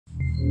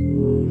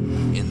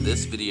In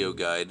this video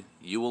guide,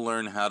 you will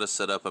learn how to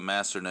set up a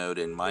Masternode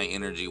in My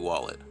Energi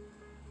wallet.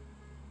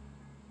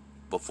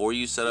 Before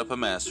you set up a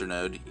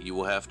Masternode, you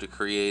will have to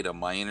create a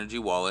My Energi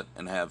wallet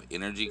and have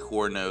Energi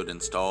Core node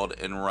installed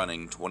and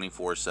running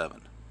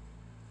 24/7.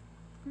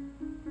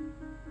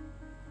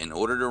 In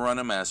order to run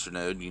a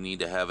Masternode, you need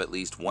to have at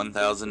least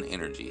 1000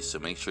 Energi, so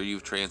make sure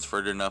you've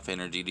transferred enough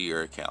Energi to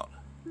your account.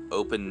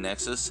 Open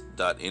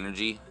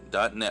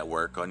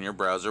nexus.energi.network on your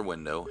browser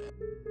window.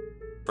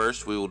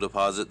 First, we will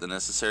deposit the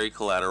necessary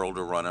collateral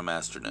to run a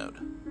Masternode.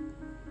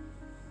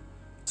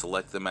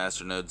 Select the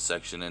Masternode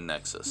section in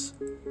Nexus.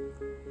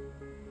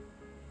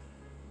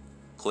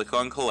 Click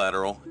on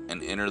Collateral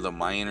and enter the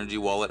My Energi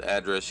wallet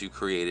address you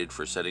created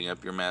for setting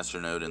up your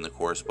Masternode in the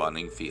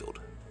corresponding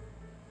field.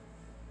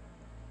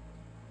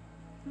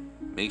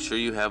 Make sure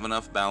you have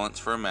enough balance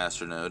for a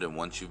Masternode, and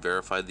once you've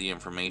verified the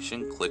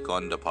information, click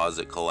on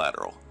Deposit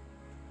Collateral.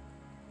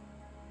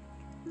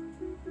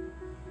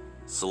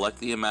 Select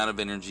the amount of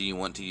Energi you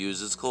want to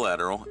use as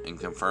collateral and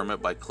confirm it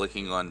by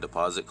clicking on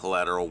Deposit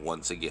Collateral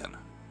once again.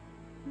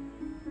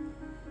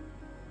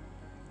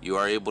 You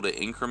are able to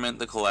increment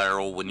the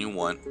collateral when you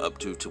want, up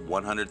to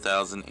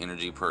 100,000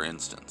 Energi per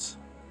instance.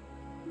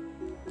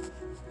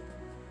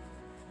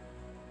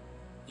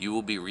 You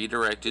will be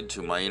redirected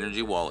to My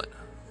Energi wallet.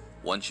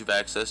 Once you've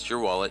accessed your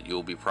wallet, you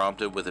will be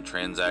prompted with a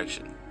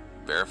transaction.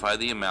 Verify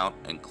the amount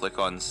and click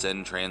on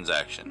Send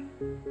Transaction.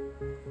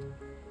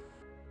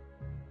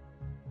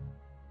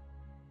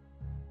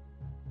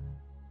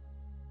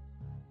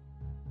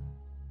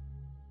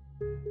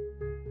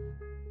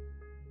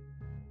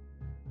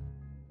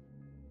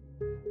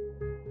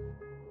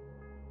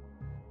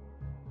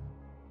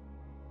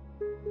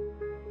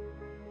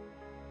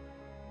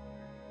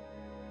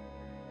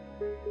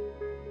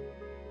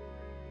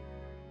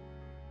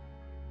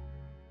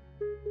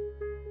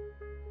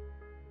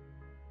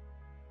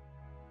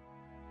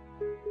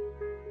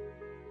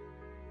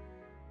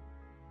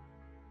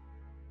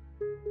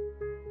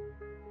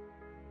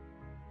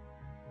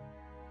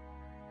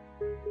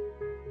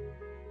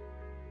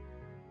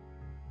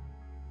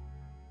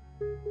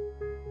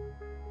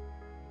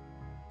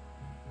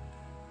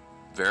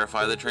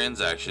 Verify the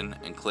transaction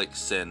and click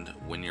Send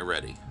when you're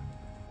ready.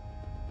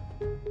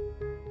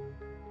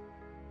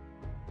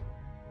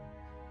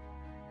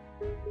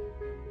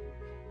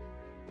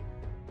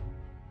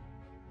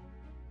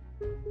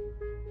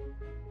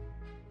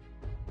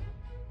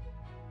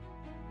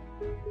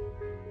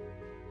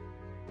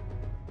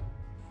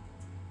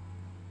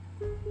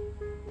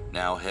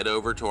 Now head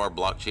over to our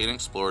Blockchain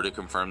Explorer to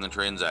confirm the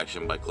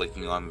transaction by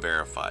clicking on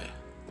Verify.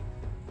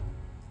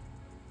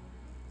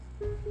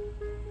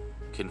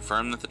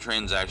 Confirm that the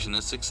transaction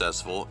is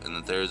successful and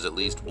that there is at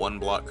least one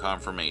block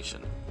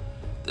confirmation.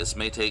 This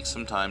may take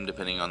some time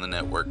depending on the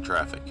network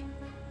traffic.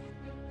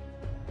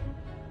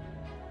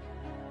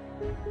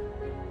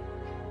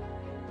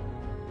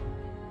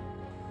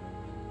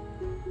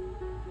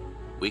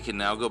 We can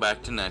now go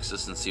back to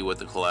Nexus and see what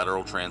the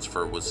collateral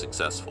transfer was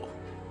successful.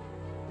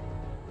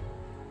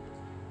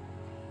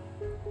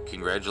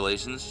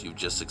 Congratulations, you've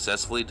just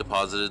successfully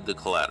deposited the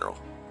collateral.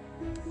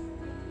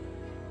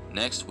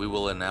 Next, we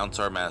will announce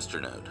our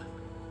Masternode.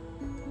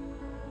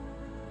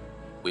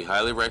 We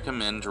highly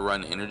recommend to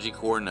run Energi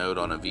Core node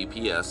on a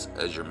VPS,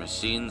 as your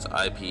machine's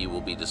IP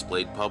will be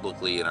displayed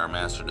publicly in our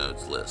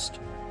Masternodes list.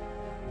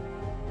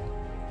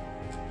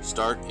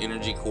 Start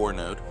Energi Core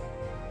node.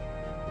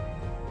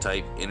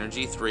 Type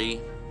Energi 3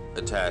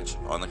 attach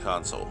on the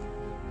console.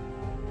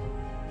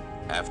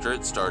 After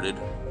it's started,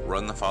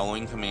 run the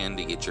following command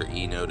to get your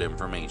enode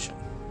information: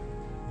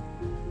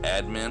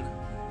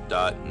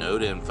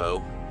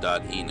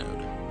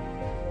 admin.nodeinfo.enode.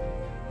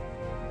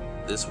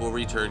 This will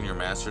return your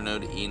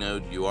Masternode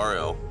enode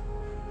URL.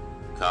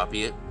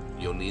 Copy it.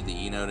 You'll need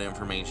the enode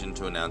information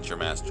to announce your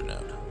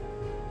Masternode.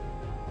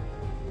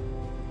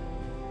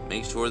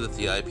 Make sure that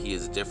the IP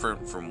is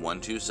different from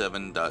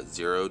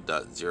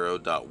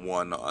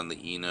 127.0.0.1 on the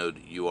enode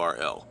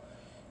URL.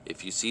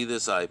 If you see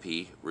this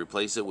IP,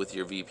 replace it with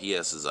your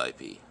VPS's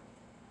IP.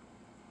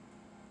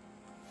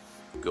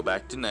 Go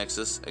back to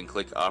Nexus and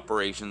click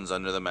Operations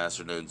under the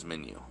Masternodes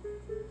menu.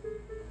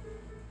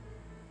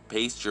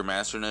 Paste your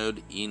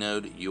Masternode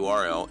enode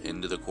URL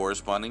into the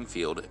corresponding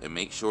field and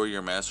make sure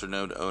your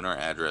Masternode owner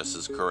address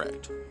is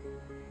correct.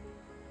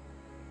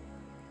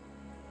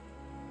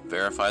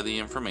 Verify the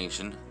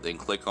information, then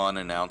click on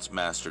Announce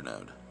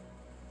Masternode.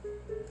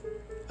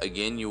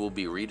 Again, you will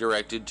be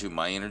redirected to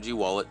My Energi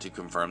wallet to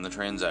confirm the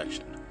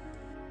transaction.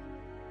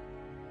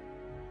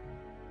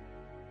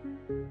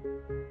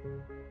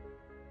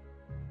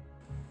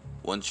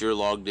 Once you're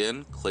logged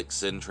in, click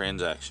Send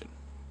Transaction.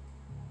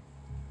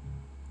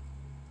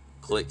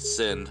 Click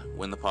Send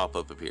when the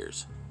pop-up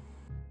appears.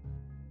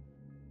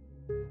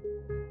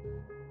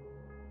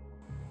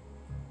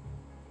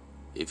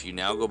 If you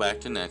now go back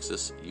to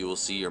Nexus, you will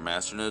see your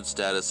Masternode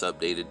status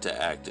updated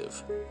to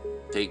active.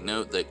 Take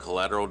note that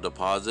collateral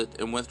deposit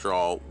and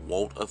withdrawal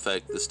won't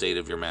affect the state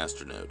of your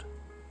Masternode.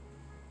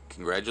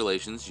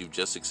 Congratulations, you've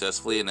just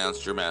successfully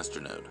announced your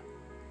Masternode.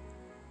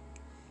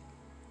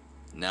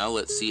 Now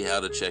let's see how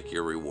to check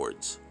your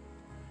rewards.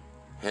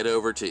 Head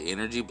over to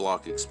Energi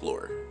Block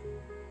Explorer.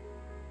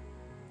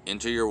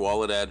 Enter your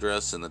wallet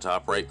address in the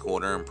top right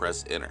corner and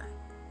press enter.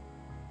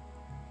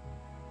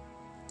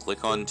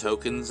 Click on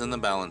tokens in the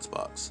balance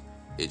box.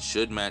 It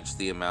should match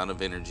the amount of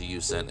Energi you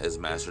sent as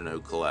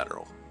Masternode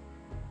collateral.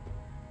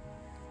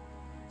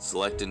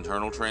 Select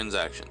internal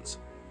transactions.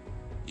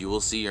 You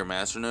will see your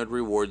Masternode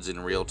rewards in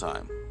real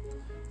time.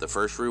 The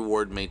first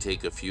reward may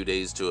take a few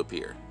days to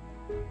appear.